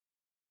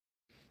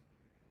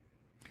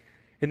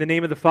In the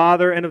name of the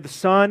Father, and of the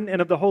Son, and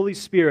of the Holy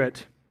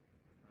Spirit.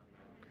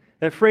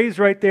 That phrase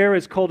right there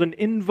is called an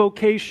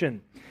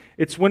invocation.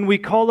 It's when we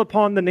call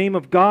upon the name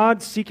of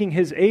God, seeking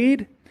His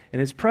aid and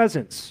His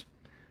presence.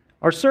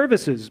 Our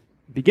services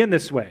begin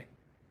this way,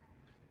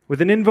 with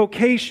an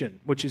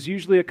invocation, which is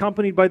usually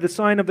accompanied by the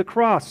sign of the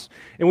cross.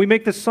 And we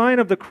make the sign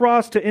of the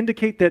cross to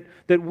indicate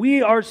that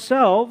we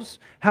ourselves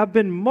have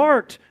been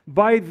marked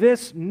by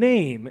this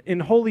name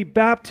in holy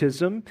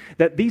baptism,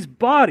 that these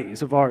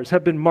bodies of ours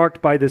have been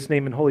marked by this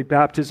name in holy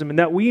baptism, and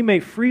that we may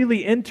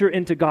freely enter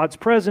into God's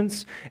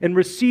presence and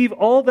receive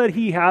all that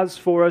He has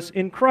for us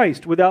in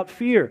Christ without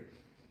fear.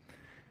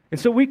 And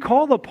so we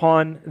call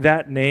upon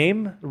that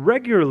name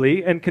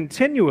regularly and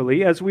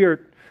continually as we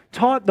are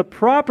taught the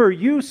proper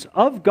use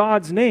of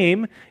God's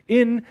name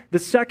in the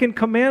second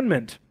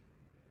commandment.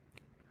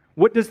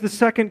 What does the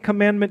second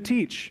commandment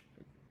teach?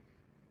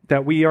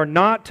 That we are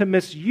not to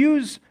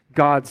misuse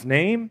God's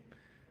name,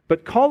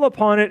 but call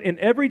upon it in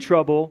every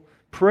trouble,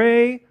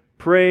 pray,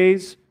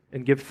 praise,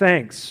 and give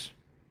thanks.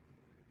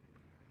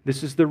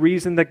 This is the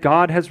reason that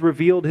God has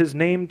revealed His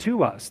name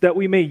to us, that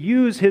we may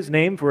use His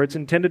name for its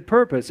intended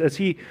purpose as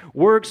He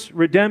works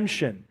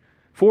redemption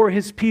for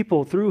His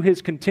people through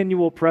His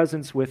continual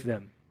presence with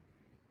them.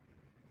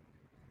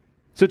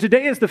 So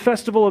today is the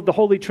festival of the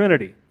Holy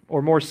Trinity,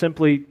 or more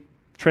simply,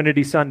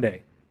 Trinity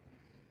Sunday.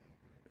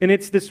 And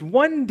it's this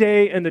one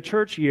day in the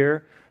church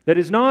year that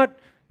is not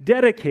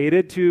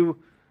dedicated to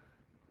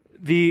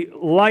the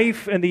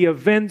life and the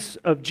events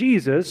of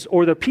Jesus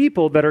or the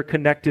people that are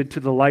connected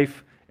to the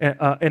life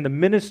and the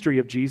ministry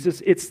of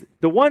Jesus. It's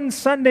the one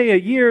Sunday a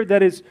year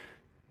that is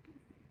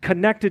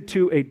connected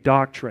to a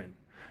doctrine,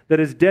 that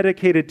is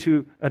dedicated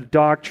to a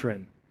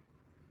doctrine.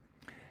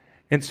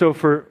 And so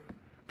for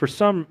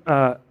some...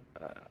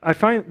 I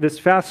find this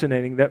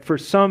fascinating that for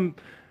some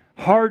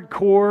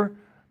hardcore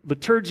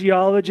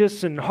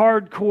liturgiologists and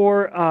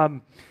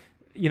hardcore,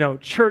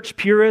 church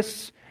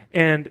purists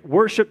and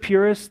worship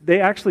purists,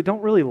 they actually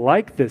don't really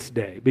like this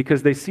day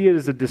because they see it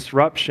as a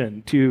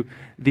disruption to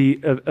the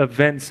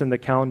events and the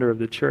calendar of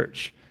the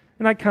church.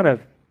 And I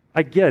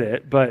get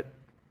it, but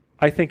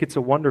I think it's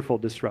a wonderful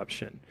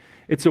disruption.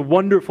 It's a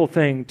wonderful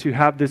thing to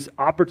have this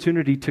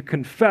opportunity to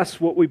confess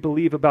what we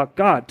believe about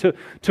God,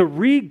 to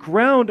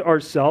re-ground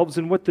ourselves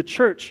in what the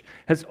church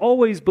has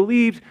always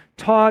believed,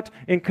 taught,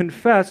 and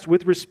confessed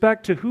with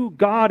respect to who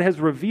God has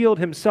revealed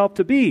Himself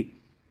to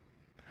be.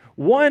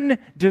 One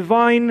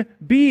divine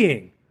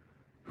being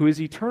who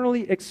is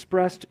eternally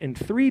expressed in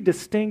three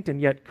distinct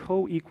and yet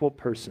co-equal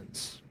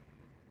persons.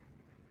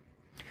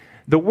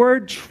 The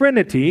word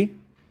Trinity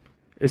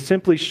is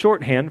simply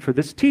shorthand for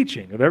this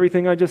teaching of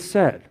everything I just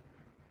said.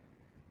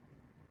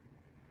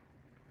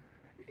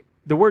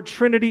 The word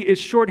Trinity is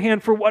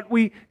shorthand for what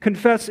we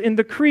confess in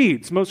the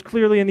creeds, most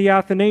clearly in the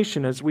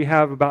Athanasian, as we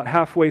have about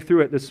halfway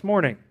through it this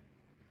morning.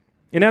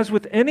 And as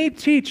with any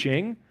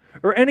teaching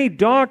or any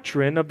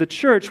doctrine of the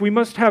church, we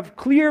must have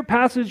clear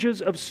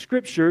passages of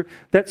Scripture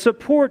that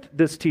support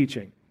this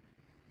teaching.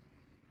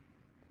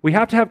 We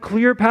have to have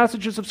clear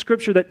passages of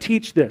Scripture that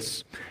teach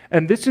this.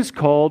 And this is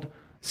called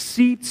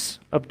seats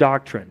of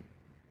doctrine.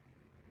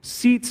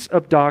 Seats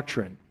of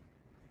doctrine.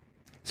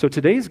 So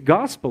today's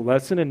gospel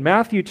lesson in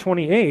Matthew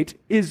 28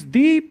 is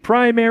the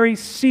primary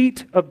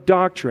seat of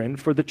doctrine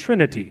for the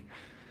Trinity,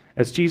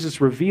 as Jesus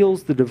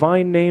reveals the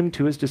divine name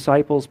to His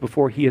disciples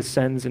before He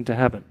ascends into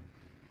heaven.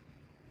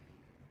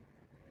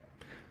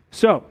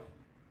 So,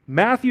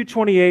 Matthew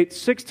 28,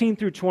 16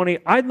 through 20,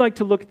 I'd like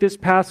to look at this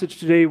passage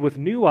today with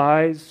new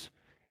eyes,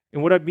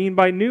 and what I mean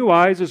by new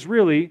eyes is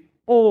really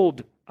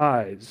old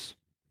eyes.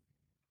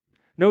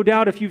 No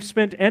doubt if you've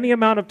spent any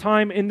amount of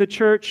time in the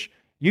church,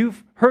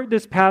 you've heard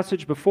this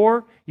passage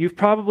before. You've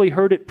probably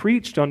heard it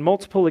preached on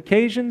multiple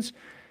occasions.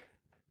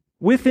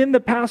 Within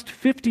the past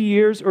 50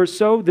 years or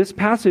so, this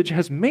passage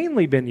has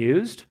mainly been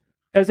used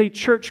as a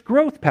church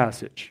growth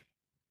passage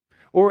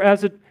or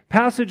as a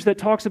passage that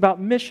talks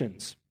about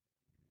missions.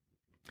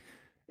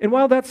 And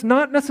while that's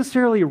not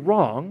necessarily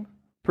wrong,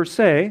 per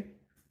se,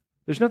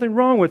 there's nothing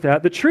wrong with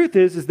that. The truth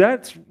is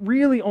that's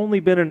really only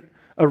been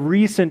a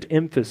recent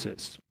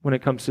emphasis when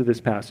it comes to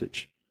this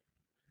passage.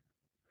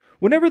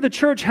 Whenever the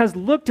church has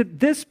looked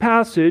at this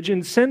passage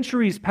in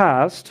centuries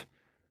past,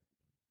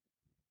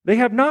 they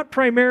have not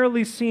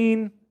primarily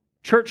seen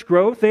church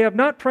growth. They have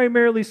not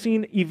primarily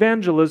seen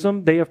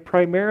evangelism. They have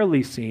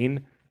primarily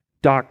seen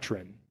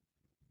doctrine.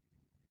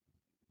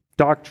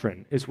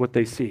 Doctrine is what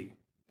they see,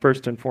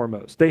 first and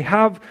foremost. They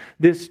have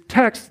this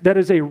text that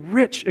is a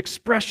rich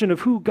expression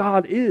of who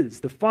God is,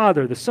 the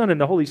Father, the Son, and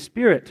the Holy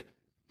Spirit.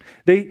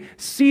 They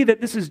see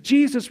that this is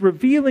Jesus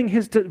revealing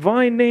His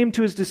divine name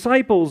to His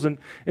disciples and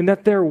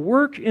that their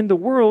work in the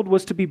world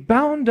was to be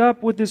bound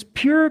up with this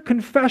pure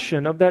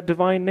confession of that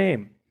divine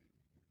name.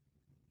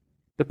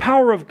 The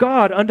power of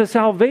God unto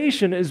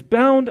salvation is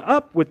bound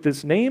up with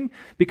this name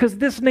because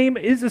this name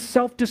is a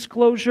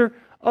self-disclosure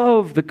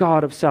of the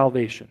God of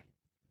salvation.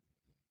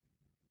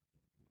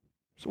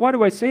 So why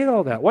do I say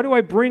all that? Why do I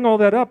bring all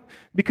that up?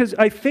 Because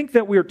I think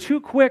that we're too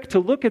quick to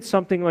look at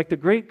something like the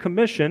Great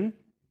Commission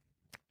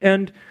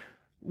and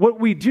what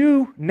we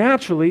do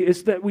naturally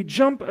is that we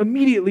jump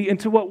immediately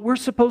into what we're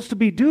supposed to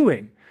be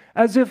doing,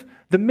 as if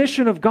the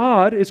mission of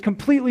God is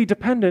completely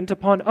dependent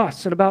upon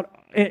us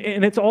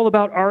and it's all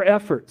about our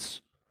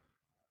efforts.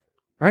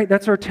 Right?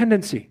 That's our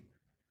tendency.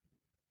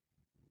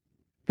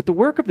 But the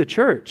work of the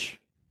church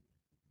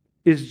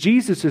is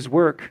Jesus'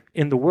 work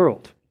in the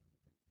world.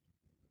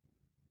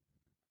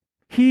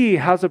 He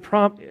has a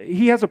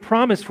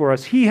promise for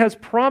us. He has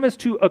promised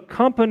to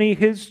accompany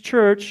his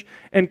church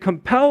and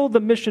compel the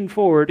mission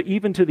forward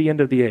even to the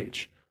end of the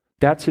age.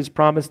 That's his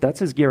promise.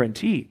 That's his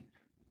guarantee.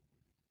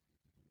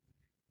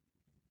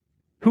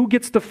 Who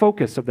gets the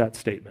focus of that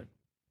statement?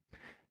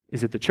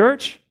 Is it the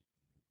church?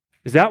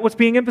 Is that what's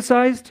being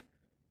emphasized?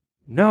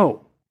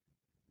 No.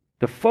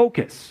 The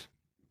focus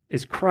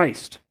is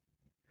Christ.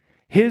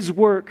 His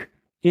work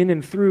in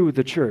and through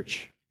the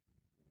church.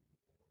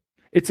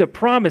 It's a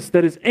promise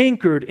that is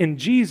anchored in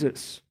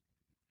Jesus.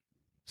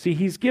 See,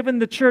 he's given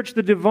the church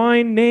the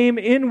divine name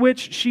in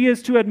which she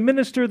is to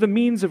administer the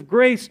means of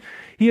grace.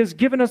 He has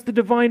given us the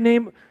divine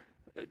name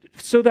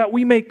so that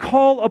we may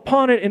call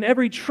upon it in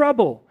every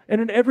trouble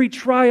and in every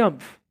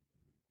triumph.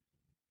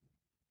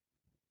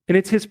 And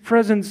it's his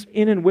presence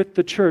in and with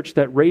the church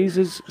that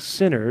raises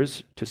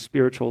sinners to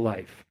spiritual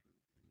life.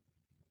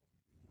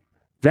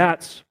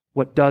 That's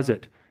what does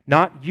it.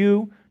 Not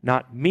you,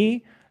 not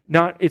me.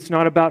 It's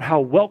not about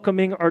how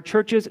welcoming our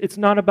church is. It's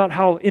not about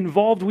how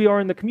involved we are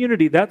in the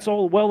community. That's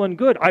all well and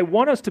good. I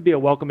want us to be a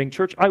welcoming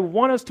church. I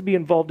want us to be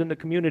involved in the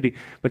community.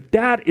 But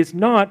that is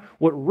not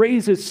what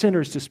raises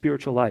sinners to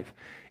spiritual life.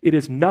 It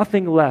is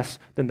nothing less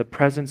than the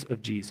presence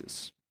of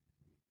Jesus.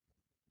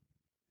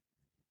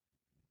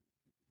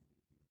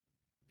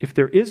 If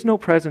there is no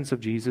presence of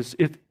Jesus,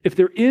 if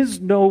there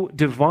is no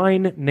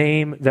divine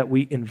name that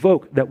we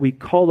invoke, that we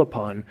call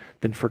upon,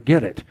 then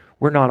forget it.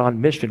 We're not on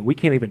mission. We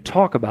can't even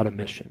talk about a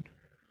mission.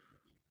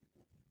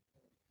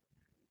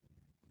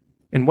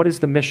 And what is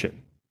the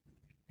mission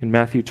in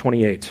Matthew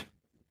 28?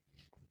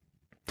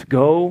 To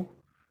go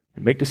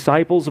and make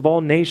disciples of all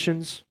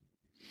nations,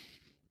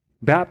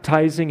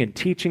 baptizing and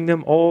teaching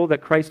them all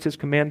that Christ has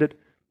commanded.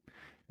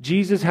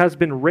 Jesus has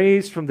been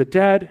raised from the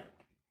dead.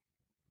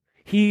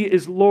 He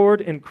is Lord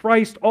in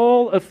Christ.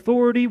 All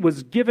authority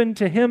was given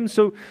to him.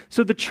 So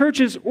the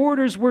church's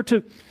orders were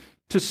to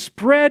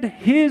spread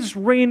his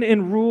reign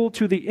and rule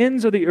to the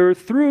ends of the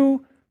earth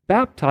through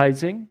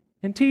baptizing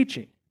and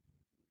teaching.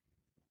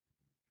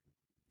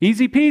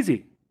 Easy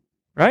peasy,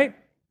 right?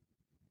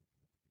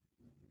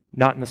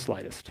 Not in the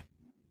slightest.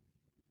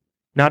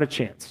 Not a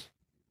chance.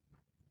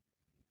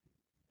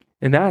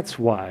 And that's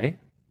why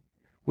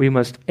we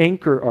must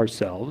anchor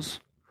ourselves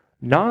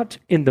not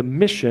in the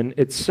mission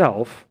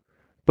itself,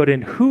 but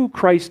in who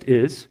Christ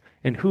is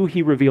and who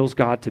he reveals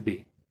God to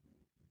be.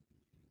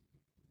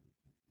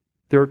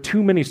 There are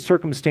too many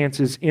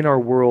circumstances in our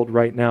world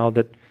right now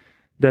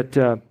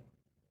that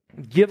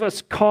give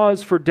us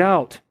cause for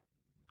doubt.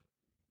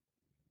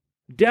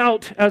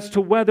 Doubt as to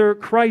whether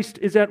Christ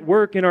is at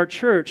work in our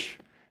church.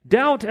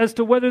 Doubt as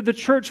to whether the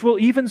church will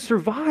even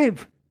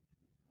survive.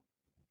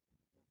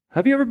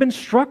 Have you ever been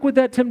struck with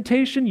that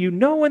temptation? You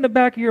know in the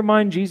back of your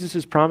mind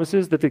Jesus'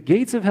 promises that the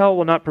gates of hell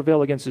will not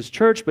prevail against his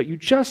church, but you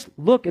just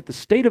look at the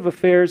state of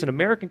affairs in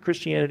American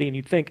Christianity and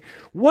you think,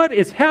 what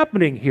is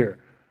happening here?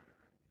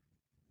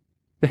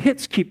 The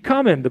hits keep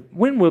coming.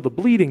 When will the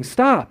bleeding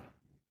stop?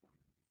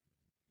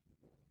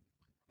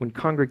 When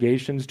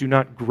congregations do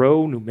not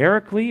grow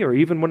numerically, or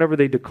even whenever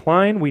they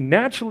decline, we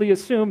naturally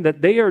assume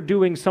that they are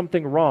doing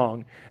something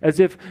wrong, as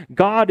if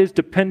God is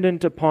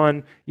dependent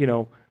upon,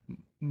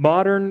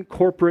 modern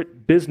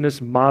corporate business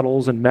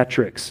models and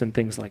metrics and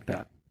things like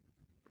that.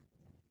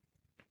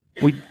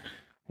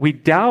 We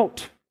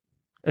doubt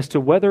as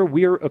to whether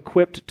we're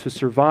equipped to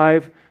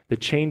survive the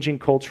changing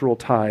cultural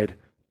tide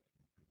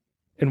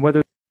and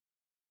whether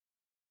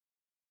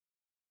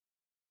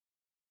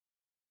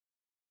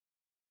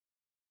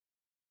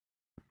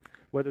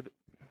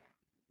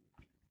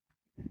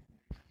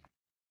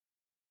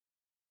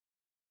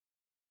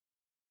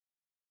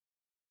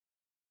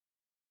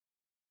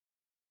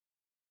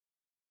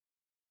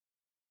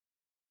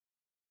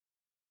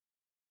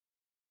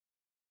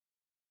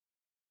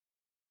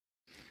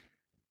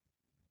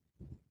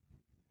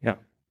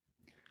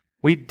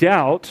we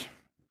doubt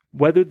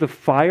whether the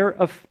fire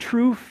of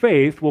true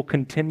faith will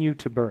continue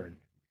to burn.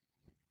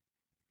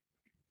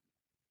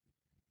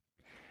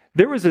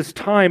 There was this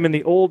time in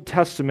the Old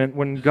Testament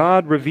when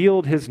God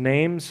revealed his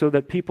name so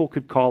that people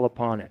could call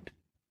upon it.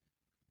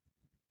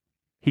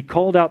 He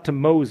called out to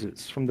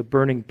Moses from the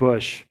burning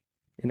bush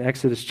in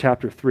Exodus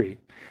chapter 3.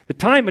 The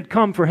time had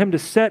come for him to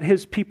set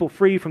his people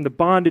free from the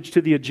bondage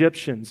to the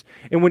Egyptians.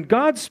 And when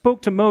God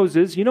spoke to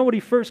Moses, you know what he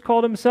first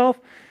called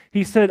himself?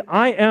 He said,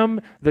 I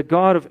am the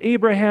God of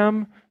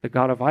Abraham, the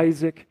God of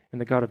Isaac, and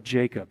the God of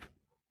Jacob.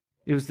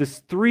 It was this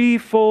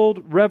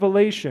threefold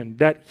revelation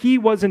that he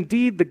was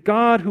indeed the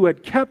God who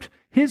had kept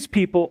his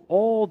people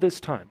all this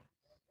time.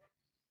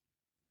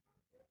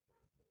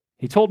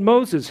 He told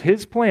Moses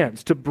his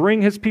plans to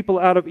bring his people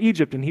out of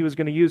Egypt, and he was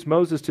going to use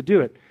Moses to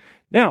do it.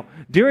 Now,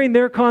 during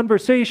their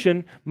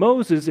conversation,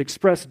 Moses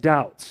expressed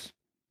doubts,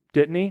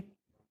 didn't he?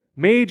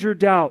 Major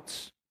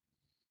doubts.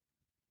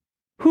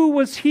 Who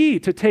was he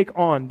to take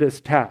on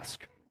this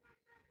task?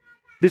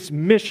 This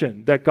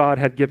mission that God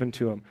had given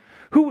to him?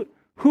 Who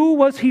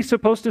was he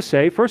supposed to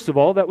say, first of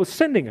all, that was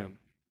sending him?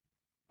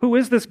 Who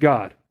is this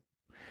God?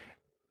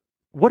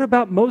 What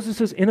about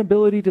Moses'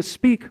 inability to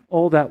speak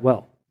all that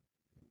well?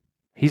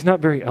 He's not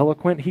very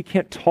eloquent. He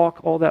can't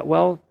talk all that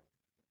well,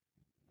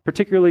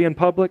 particularly in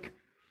public.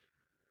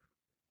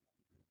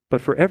 But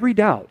for every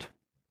doubt,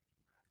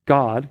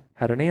 God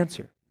had an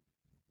answer.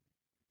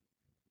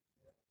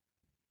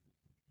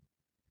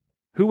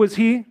 Who was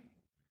he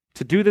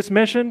to do this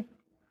mission?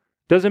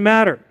 Doesn't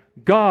matter.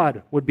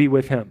 God would be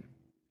with him.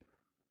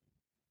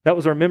 That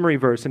was our memory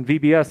verse in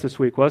VBS this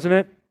week, wasn't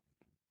it?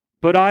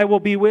 But I will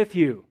be with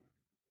you.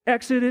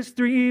 Exodus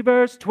 3,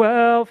 verse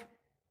 12.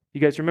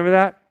 You guys remember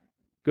that?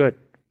 Good.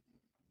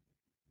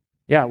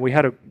 Yeah, we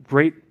had a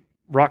great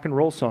rock and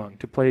roll song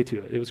to play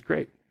to it. It was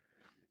great.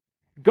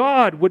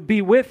 God would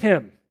be with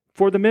him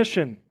for the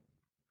mission.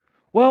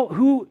 Well,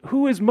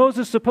 who is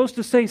Moses supposed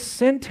to say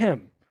sent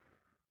him?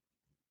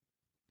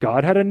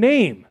 God had a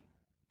name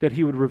that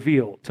he would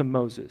reveal to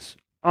Moses.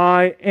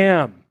 I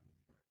am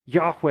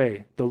Yahweh,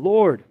 the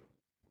Lord.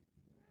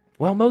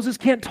 Well, Moses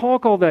can't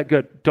talk all that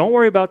good. Don't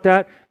worry about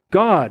that.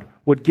 God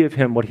would give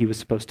him what he was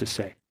supposed to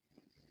say.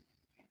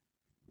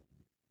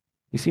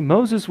 You see,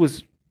 Moses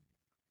was,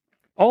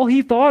 all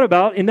he thought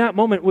about in that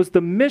moment was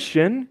the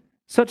mission,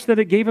 such that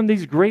it gave him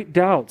these great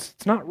doubts.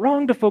 It's not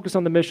wrong to focus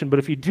on the mission, but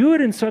if you do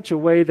it in such a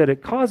way that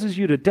it causes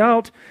you to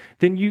doubt,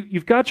 then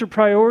you've got your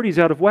priorities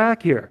out of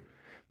whack here.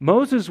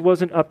 Moses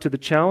wasn't up to the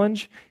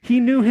challenge. He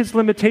knew his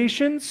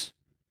limitations,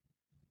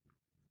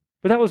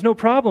 but that was no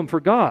problem for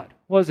God,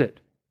 was it?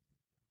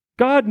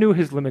 God knew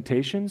his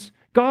limitations.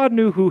 God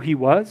knew who he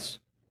was.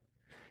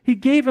 He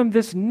gave him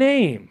this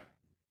name,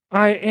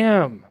 I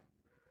am.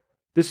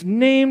 This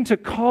name to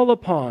call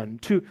upon,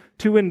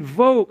 to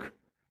invoke,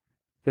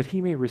 that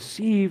he may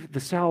receive the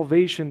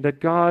salvation that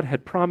God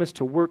had promised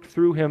to work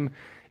through him.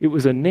 It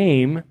was a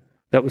name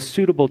that was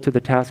suitable to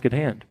the task at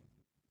hand.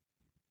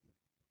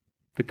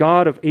 The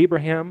God of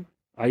Abraham,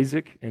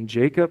 Isaac, and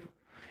Jacob,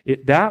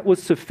 that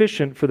was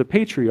sufficient for the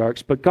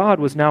patriarchs, but God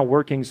was now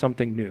working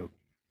something new.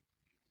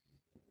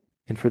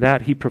 And for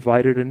that, he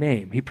provided a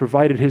name. He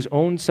provided his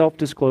own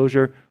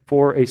self-disclosure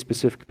for a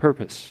specific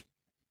purpose.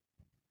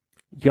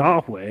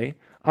 Yahweh,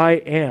 I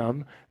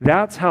am.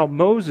 That's how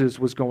Moses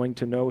was going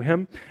to know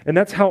him. And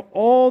that's how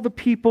all the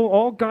people,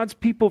 all God's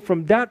people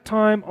from that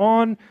time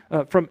on,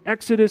 from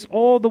Exodus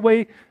all the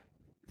way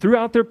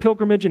throughout their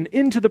pilgrimage and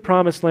into the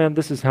promised land,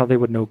 this is how they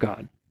would know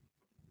God.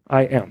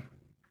 I am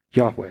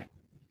Yahweh.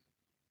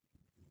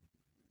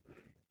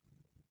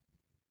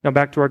 Now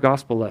back to our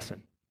gospel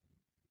lesson.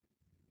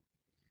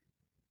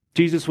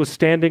 Jesus was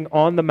standing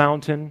on the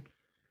mountain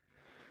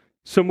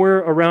somewhere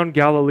around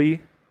Galilee.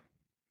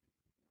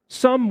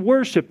 Some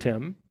worshiped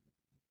him,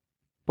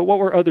 but what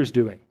were others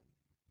doing?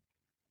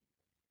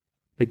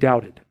 They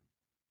doubted.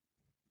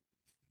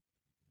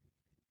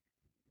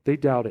 They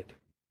doubted.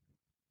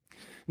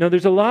 Now,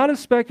 there's a lot of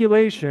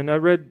speculation. I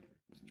read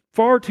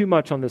far too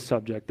much on this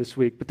subject this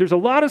week, but there's a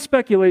lot of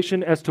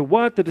speculation as to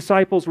what the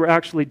disciples were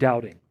actually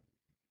doubting.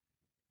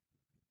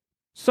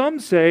 Some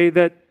say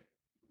that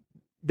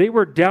they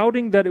were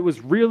doubting that it was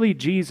really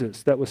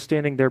Jesus that was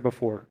standing there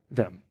before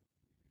them.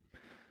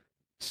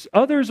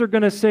 Others are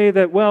going to say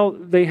that, well,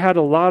 they had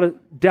a lot of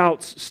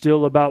doubts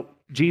still about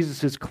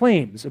Jesus'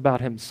 claims about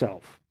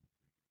himself.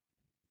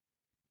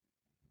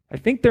 I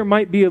think there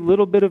might be a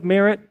little bit of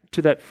merit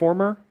to that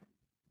former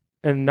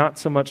and not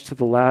so much to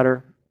the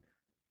latter.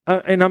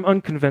 And I'm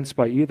unconvinced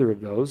by either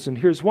of those, and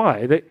here's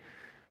why.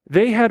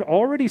 They had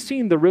already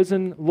seen the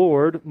risen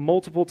Lord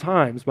multiple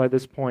times by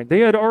this point. They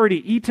had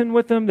already eaten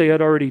with him. They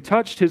had already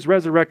touched his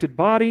resurrected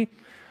body.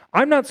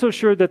 I'm not so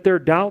sure that their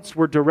doubts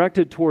were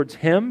directed towards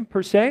him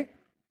per se,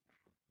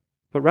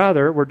 but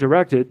rather were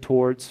directed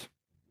towards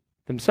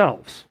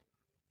themselves.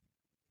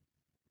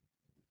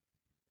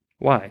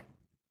 Why?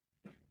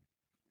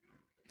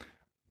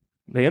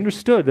 They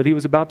understood that he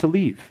was about to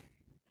leave.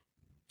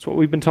 That's what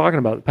we've been talking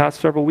about the past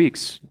several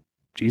weeks.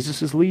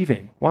 Jesus is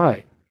leaving.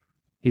 Why?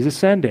 He's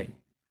ascending.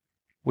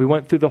 We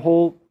went through the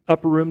whole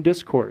upper room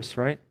discourse,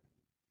 right?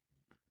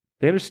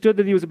 They understood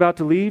that he was about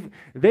to leave.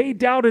 They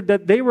doubted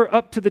that they were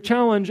up to the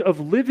challenge of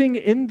living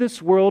in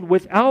this world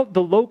without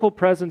the local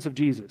presence of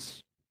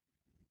Jesus.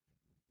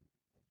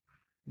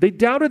 They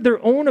doubted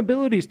their own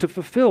abilities to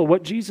fulfill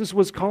what Jesus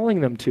was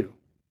calling them to.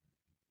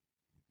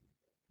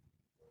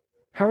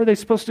 How are they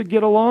supposed to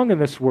get along in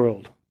this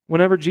world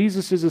whenever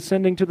Jesus is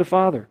ascending to the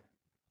Father?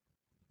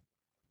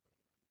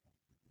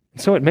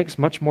 And so it makes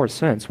much more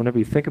sense whenever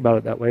you think about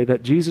it that way,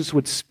 that Jesus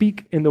would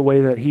speak in the way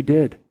that he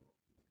did.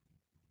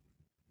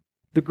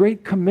 The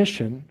Great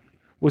Commission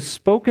was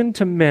spoken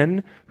to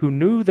men who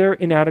knew their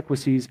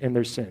inadequacies and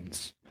their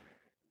sins.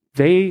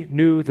 They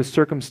knew the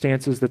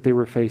circumstances that they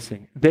were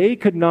facing. They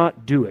could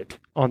not do it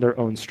on their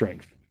own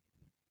strength.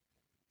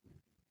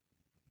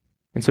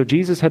 And so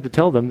Jesus had to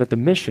tell them that the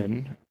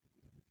mission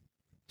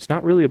It's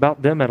not really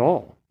about them at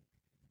all.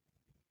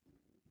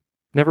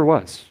 Never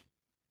was.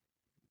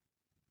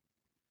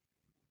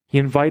 He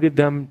invited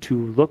them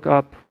to look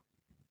up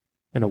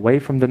and away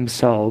from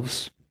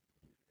themselves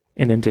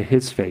and into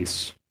his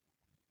face.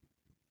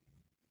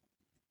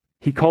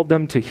 He called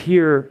them to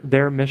hear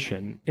their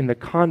mission in the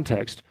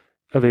context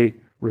of a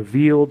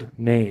revealed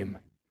name,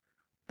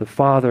 the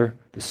Father,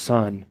 the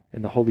Son,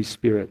 and the Holy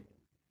Spirit.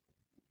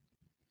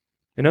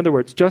 In other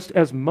words, just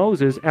as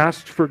Moses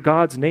asked for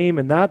God's name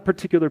in that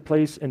particular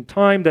place and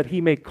time that he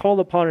may call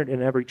upon it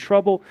in every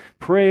trouble,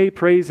 pray,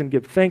 praise, and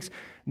give thanks,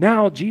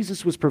 now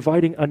Jesus was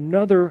providing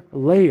another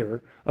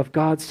layer of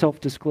God's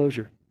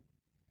self-disclosure.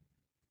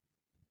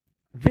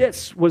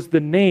 This was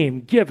the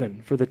name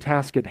given for the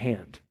task at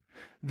hand,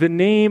 the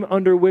name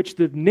under which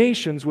the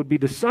nations would be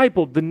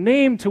discipled, the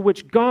name to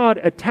which God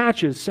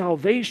attaches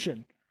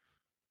salvation.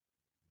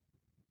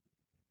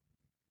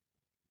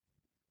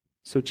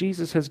 So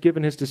Jesus has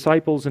given his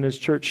disciples and his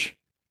church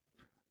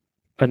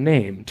a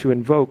name to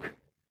invoke,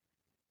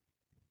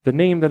 the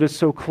name that is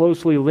so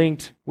closely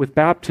linked with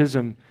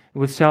baptism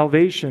and with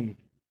salvation.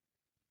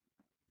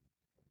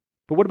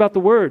 But what about the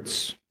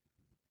words?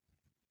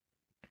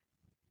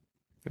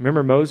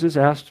 Remember Moses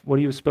asked what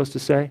he was supposed to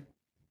say?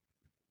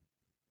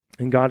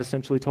 And God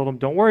essentially told him,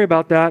 don't worry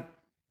about that.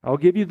 I'll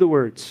give you the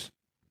words.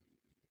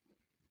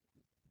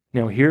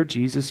 Now here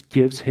Jesus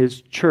gives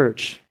his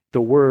church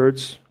the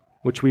words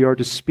which we are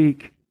to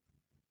speak.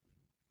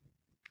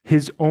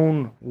 His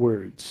own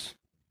words.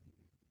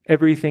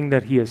 Everything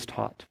that he has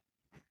taught.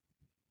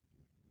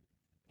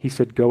 He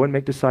said, go and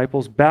make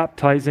disciples,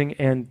 baptizing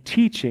and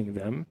teaching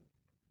them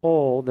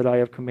all that I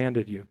have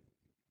commanded you.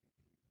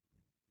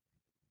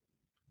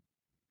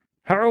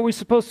 How are we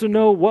supposed to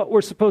know what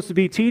we're supposed to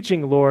be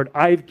teaching, Lord?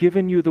 I've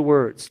given you the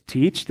words.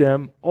 Teach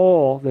them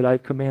all that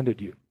I've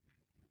commanded you.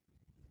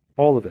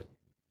 All of it.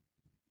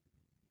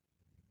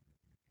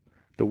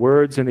 The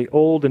words in the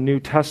Old and New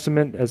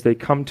Testament as they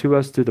come to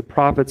us through the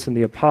prophets and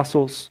the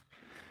apostles.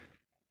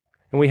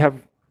 And we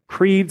have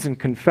creeds and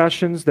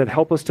confessions that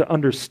help us to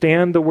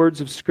understand the words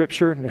of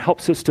Scripture, and it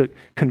helps us to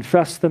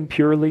confess them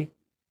purely.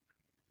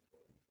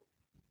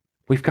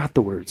 We've got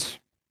the words.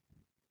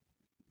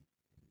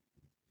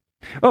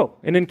 Oh,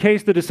 and in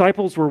case the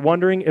disciples were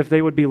wondering if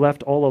they would be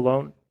left all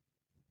alone,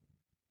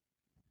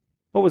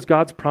 what was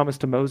God's promise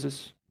to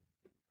Moses?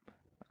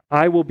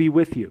 I will be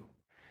with you.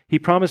 He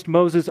promised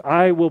Moses,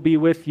 I will be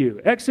with you.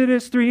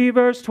 Exodus 3,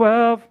 verse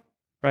 12,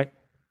 right?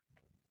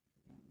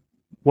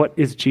 What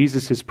is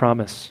Jesus'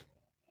 promise?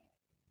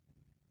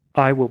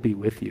 I will be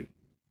with you.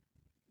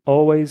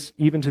 Always,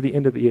 even to the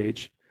end of the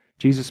age.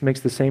 Jesus makes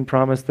the same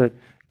promise that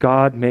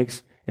God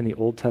makes in the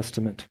Old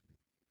Testament.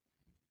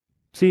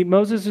 See,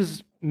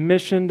 Moses'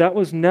 mission, that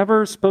was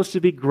never supposed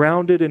to be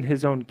grounded in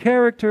his own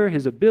character,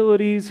 his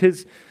abilities,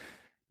 his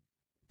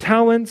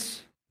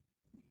talents,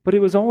 but it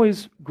was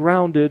always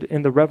grounded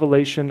in the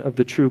revelation of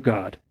the true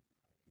God.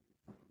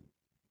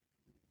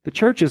 The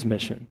church's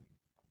mission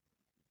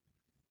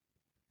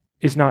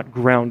is not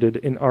grounded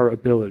in our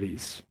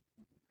abilities.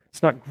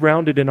 It's not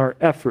grounded in our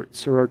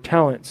efforts or our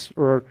talents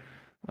or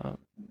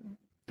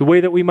the way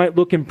that we might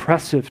look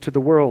impressive to the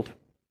world.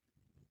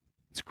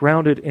 It's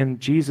grounded in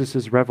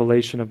Jesus'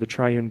 revelation of the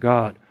triune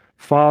God,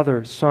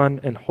 Father, Son,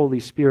 and Holy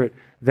Spirit,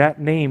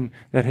 that name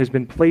that has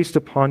been placed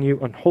upon you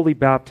on holy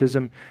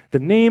baptism, the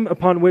name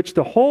upon which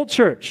the whole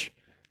church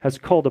has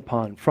called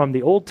upon from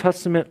the Old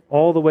Testament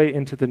all the way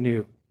into the New.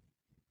 And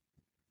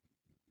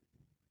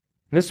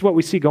this is what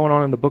we see going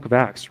on in the book of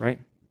Acts, right?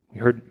 We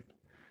heard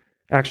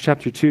Acts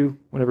chapter 2,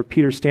 whenever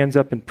Peter stands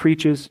up and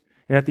preaches,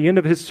 and at the end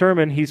of his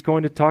sermon, he's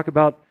going to talk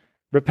about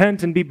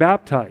repent and be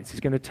baptized.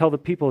 He's going to tell the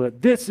people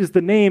that this is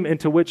the name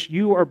into which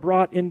you are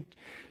brought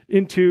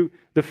into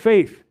the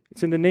faith.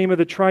 It's in the name of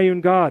the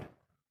triune God.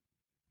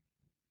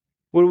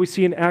 What do we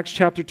see in Acts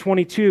chapter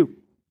 22?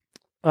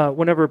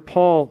 Whenever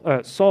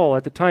Saul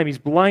at the time, he's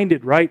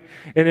blinded, right?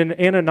 And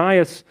then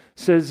Ananias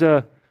says,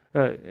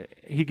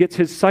 he gets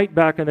his sight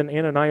back, and then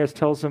Ananias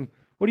tells him,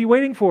 what are you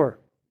waiting for?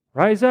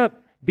 Rise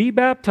up, be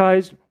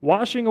baptized,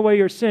 washing away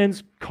your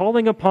sins,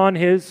 calling upon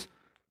his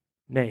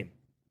name.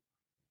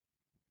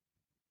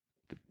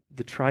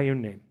 The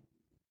triune name.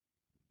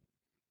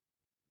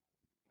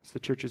 It's the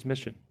church's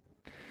mission.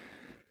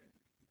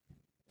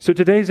 So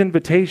today's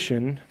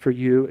invitation for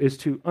you is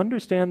to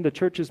understand the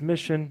church's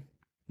mission,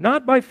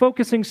 not by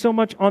focusing so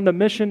much on the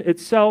mission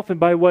itself and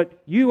by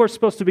what you are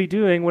supposed to be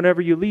doing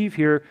whenever you leave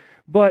here,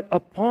 but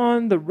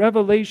upon the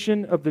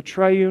revelation of the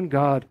triune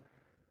God,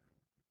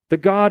 the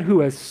God who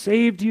has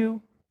saved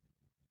you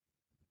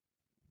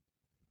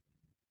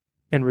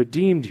and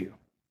redeemed you,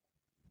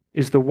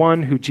 is the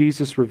one who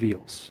Jesus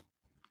reveals.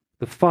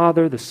 The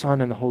Father, the Son,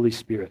 and the Holy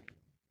Spirit.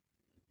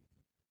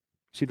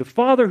 See, the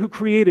Father who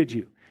created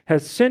you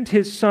has sent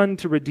his Son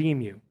to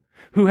redeem you,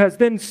 who has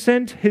then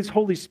sent his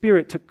Holy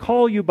Spirit to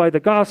call you by the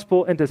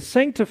gospel and to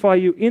sanctify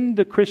you in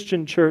the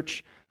Christian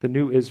church, the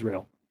new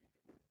Israel.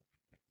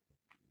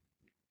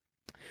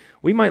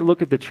 We might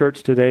look at the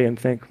church today and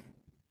think,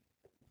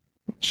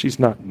 she's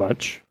not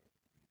much.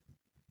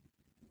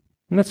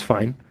 And that's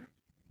fine.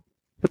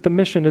 But the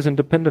mission isn't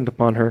dependent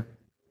upon her.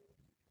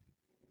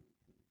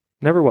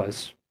 Never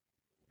was.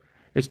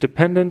 It's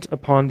dependent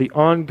upon the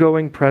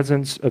ongoing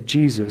presence of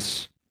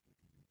Jesus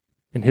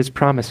and his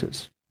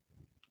promises.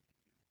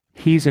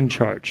 He's in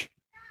charge.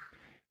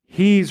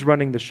 He's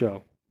running the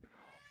show.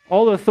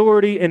 All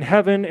authority in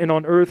heaven and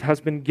on earth has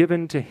been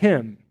given to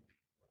him.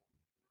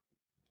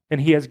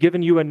 And he has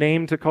given you a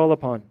name to call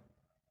upon.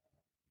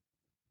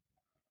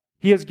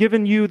 He has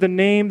given you the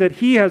name that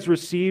he has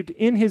received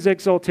in his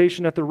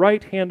exaltation at the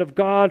right hand of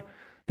God,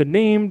 the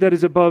name that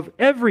is above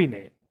every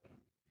name.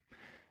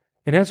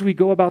 And as we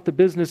go about the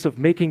business of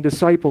making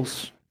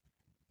disciples,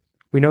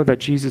 we know that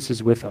Jesus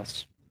is with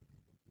us.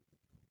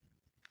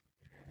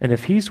 And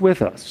if he's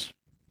with us,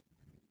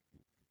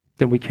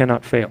 then we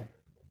cannot fail.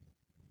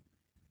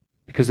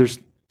 Because there's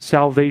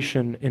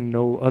salvation in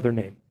no other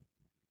name.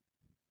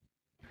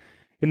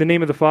 In the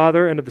name of the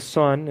Father, and of the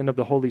Son, and of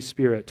the Holy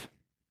Spirit.